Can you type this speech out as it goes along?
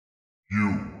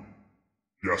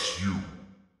Yes, you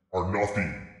are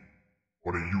nothing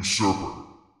but a usurper,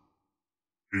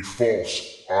 a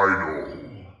false idol.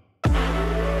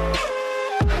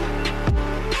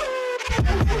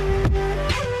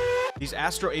 These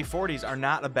Astro A40s are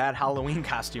not a bad Halloween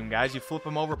costume, guys. You flip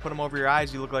them over, put them over your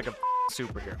eyes, you look like a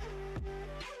superhero.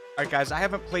 Alright, guys, I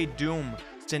haven't played Doom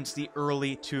since the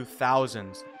early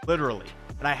 2000s, literally.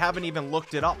 And I haven't even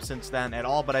looked it up since then at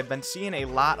all, but I've been seeing a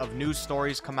lot of news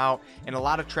stories come out and a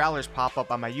lot of trailers pop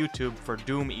up on my YouTube for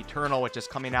Doom Eternal, which is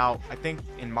coming out, I think,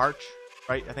 in March,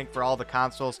 right? I think for all the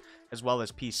consoles as well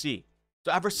as PC.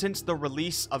 So ever since the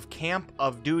release of Camp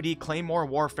of Duty Claymore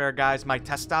Warfare, guys, my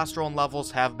testosterone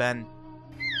levels have been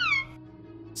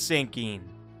sinking.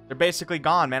 They're basically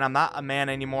gone, man. I'm not a man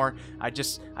anymore. I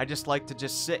just like to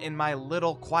just sit in my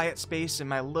little quiet space in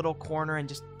my little corner and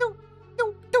just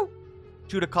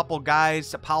shoot a couple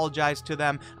guys, apologize to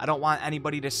them. I don't want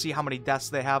anybody to see how many deaths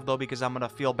they have, though, because I'm gonna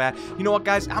feel bad. You know what,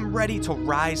 guys? I'm ready to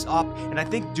rise up, and I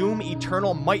think Doom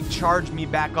Eternal might charge me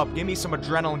back up. Give me some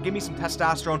adrenaline, give me some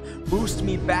testosterone, boost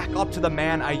me back up to the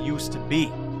man I used to be.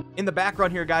 In the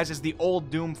background here, guys, is the old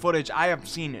Doom footage. I have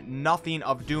seen nothing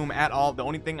of Doom at all. The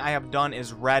only thing I have done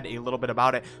is read a little bit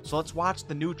about it. So let's watch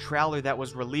the new trailer that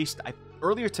was released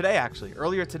earlier today, actually.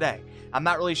 Earlier today. I'm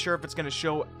not really sure if it's going to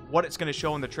show what it's going to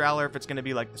show in the trailer, if it's going to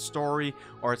be like the story,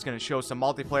 or it's going to show some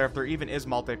multiplayer, if there even is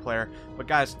multiplayer. But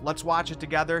guys, let's watch it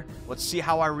together. Let's see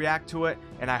how I react to it,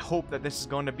 and I hope that this is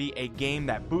going to be a game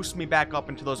that boosts me back up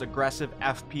into those aggressive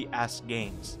FPS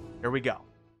games. Here we go.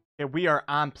 Okay, we are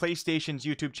on PlayStation's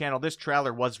YouTube channel. This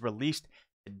trailer was released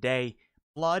today.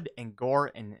 Blood and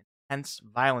gore and intense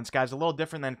violence, guys. A little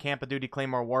different than Camp of Duty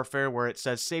Claymore Warfare, where it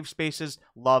says safe spaces,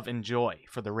 love, and joy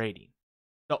for the rating.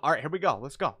 So, all right, here we go.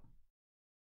 Let's go.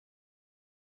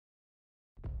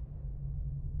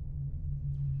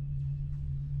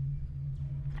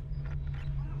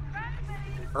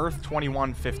 Earth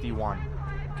 2151.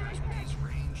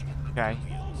 Okay.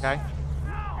 Okay.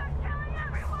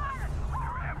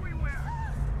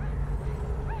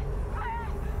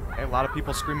 Okay, a lot of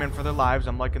people screaming for their lives.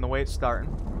 I'm liking the way it's starting.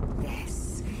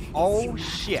 Oh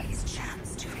shit.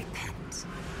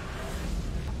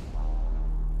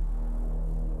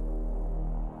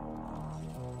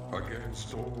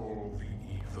 Against all the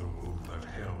evil that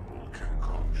hell can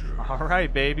conjure. All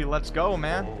right, baby, let's go,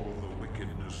 man. All the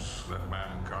wickedness that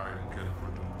mankind can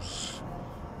produce.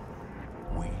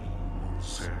 We will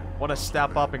send. What a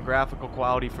step up in graphical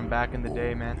quality from back in the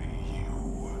day, man.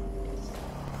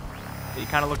 He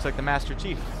kind of looks like the Master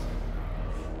Chief.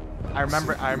 I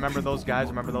remember those guys.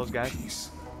 Remember those guys? Peace.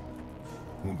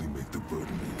 Only make the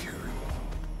burden you carry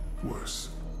worse.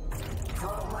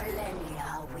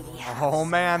 Oh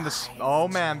man, oh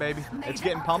man, baby, it's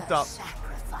getting pumped up.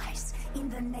 Sacrifice in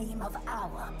the name of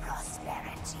our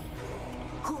prosperity.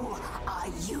 Who are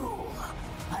you?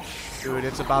 Dude,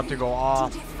 it's about to go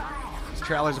off. This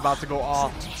trailer's about to go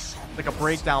off. It's like a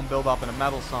breakdown build up in a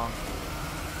metal song.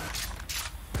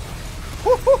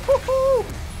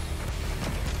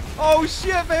 Oh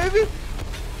shit, baby!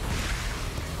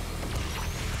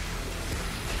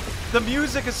 The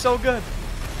music is so good.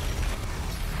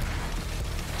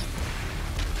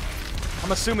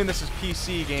 I'm assuming this is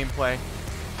PC gameplay.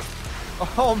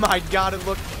 Oh my god, it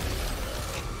looked...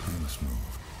 We must move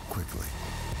quickly.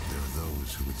 There are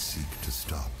those who would seek to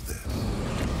stop this.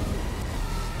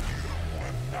 You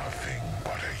are nothing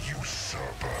but a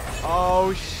usurper.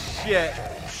 Oh shit.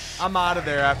 I'm out of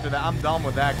there after that. I'm done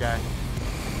with that guy.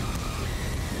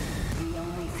 The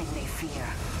only thing they fear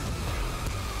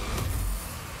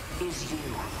is you.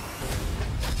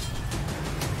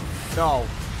 No.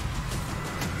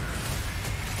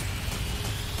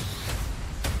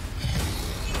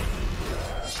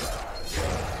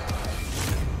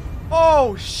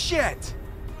 Oh shit.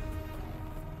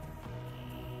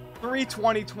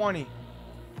 3/20/20.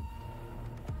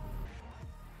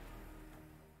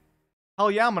 Hell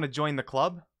yeah, I'm gonna join the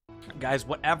club. Guys,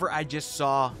 whatever I just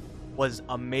saw was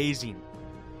amazing.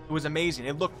 It was amazing.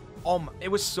 It looked, it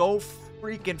was so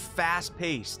freaking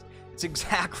fast-paced. It's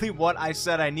exactly what I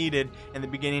said I needed in the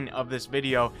beginning of this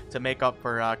video to make up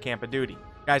for Camp of Duty.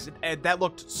 Guys, that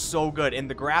looked so good, and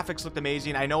the graphics looked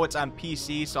amazing. I know it's on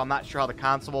PC, so I'm not sure how the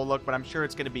console will look, but I'm sure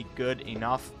it's gonna be good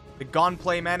enough. The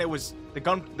gunplay, man, the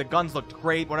guns looked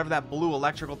great. Whatever that blue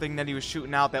electrical thing that he was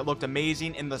shooting out, that looked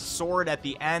amazing. And the sword at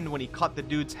the end when he cut the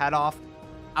dude's head off,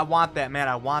 I want that, man.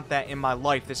 I want that in my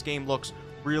life. This game looks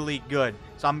really good.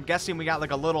 So I'm guessing we got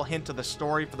like a little hint of the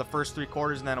story for the first 3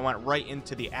 quarters, and then it went right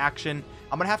into the action.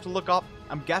 I'm gonna have to look up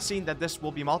I'm guessing that this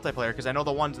will be multiplayer because I know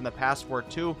the ones in the past were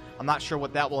too. I'm not sure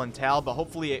what that will entail, but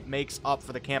hopefully it makes up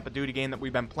for the Camp of Duty game that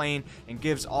we've been playing and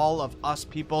gives all of us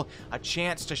people a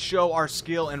chance to show our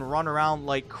skill and run around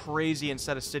like crazy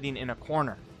instead of sitting in a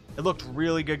corner. It looked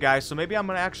really good, guys, so maybe I'm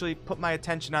going to actually put my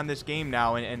attention on this game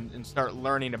now and start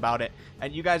learning about it.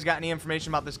 And you guys got any information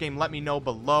about this game, let me know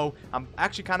below. I'm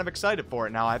actually kind of excited for it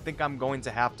now. I think I'm going to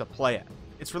have to play it.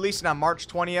 It's releasing on March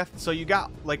 20th, so you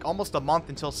got like almost a month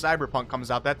until Cyberpunk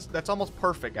comes out. That's almost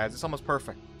perfect, guys. It's almost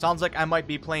perfect. Sounds like I might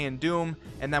be playing Doom,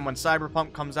 and then when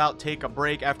Cyberpunk comes out, take a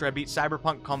break. After I beat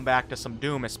Cyberpunk, come back to some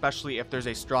Doom, especially if there's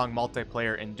a strong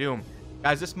multiplayer in Doom.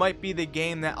 Guys, this might be the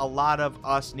game that a lot of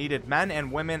us needed, men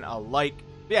and women alike.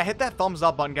 But yeah, hit that thumbs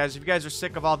up button, guys. If you guys are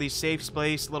sick of all these safe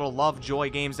space, little love joy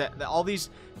games that all these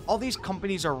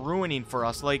companies are ruining for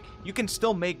us. Like, you can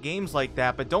still make games like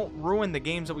that, but don't ruin the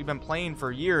games that we've been playing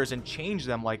for years and change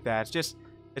them like that. It's just,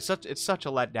 it's such a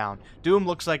letdown. Doom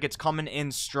looks like it's coming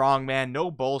in strong, man.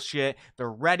 No bullshit. They're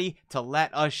ready to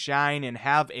let us shine and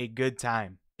have a good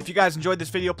time. If you guys enjoyed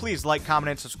this video, please like, comment,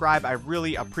 and subscribe. I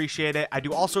really appreciate it. I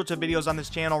do all sorts of videos on this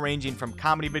channel, ranging from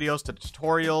comedy videos to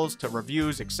tutorials to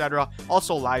reviews, etc.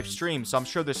 Also live streams, so I'm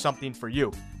sure there's something for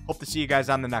you. Hope to see you guys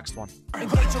on the next one. I'm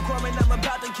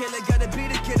about to kill it, gotta be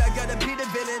the kid, I gotta be the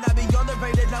villain. I be on the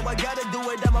radar, now I gotta do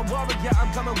it. I'm a warrior,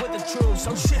 I'm coming with the truth.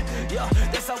 So shit, yeah,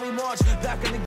 that's how we march back in the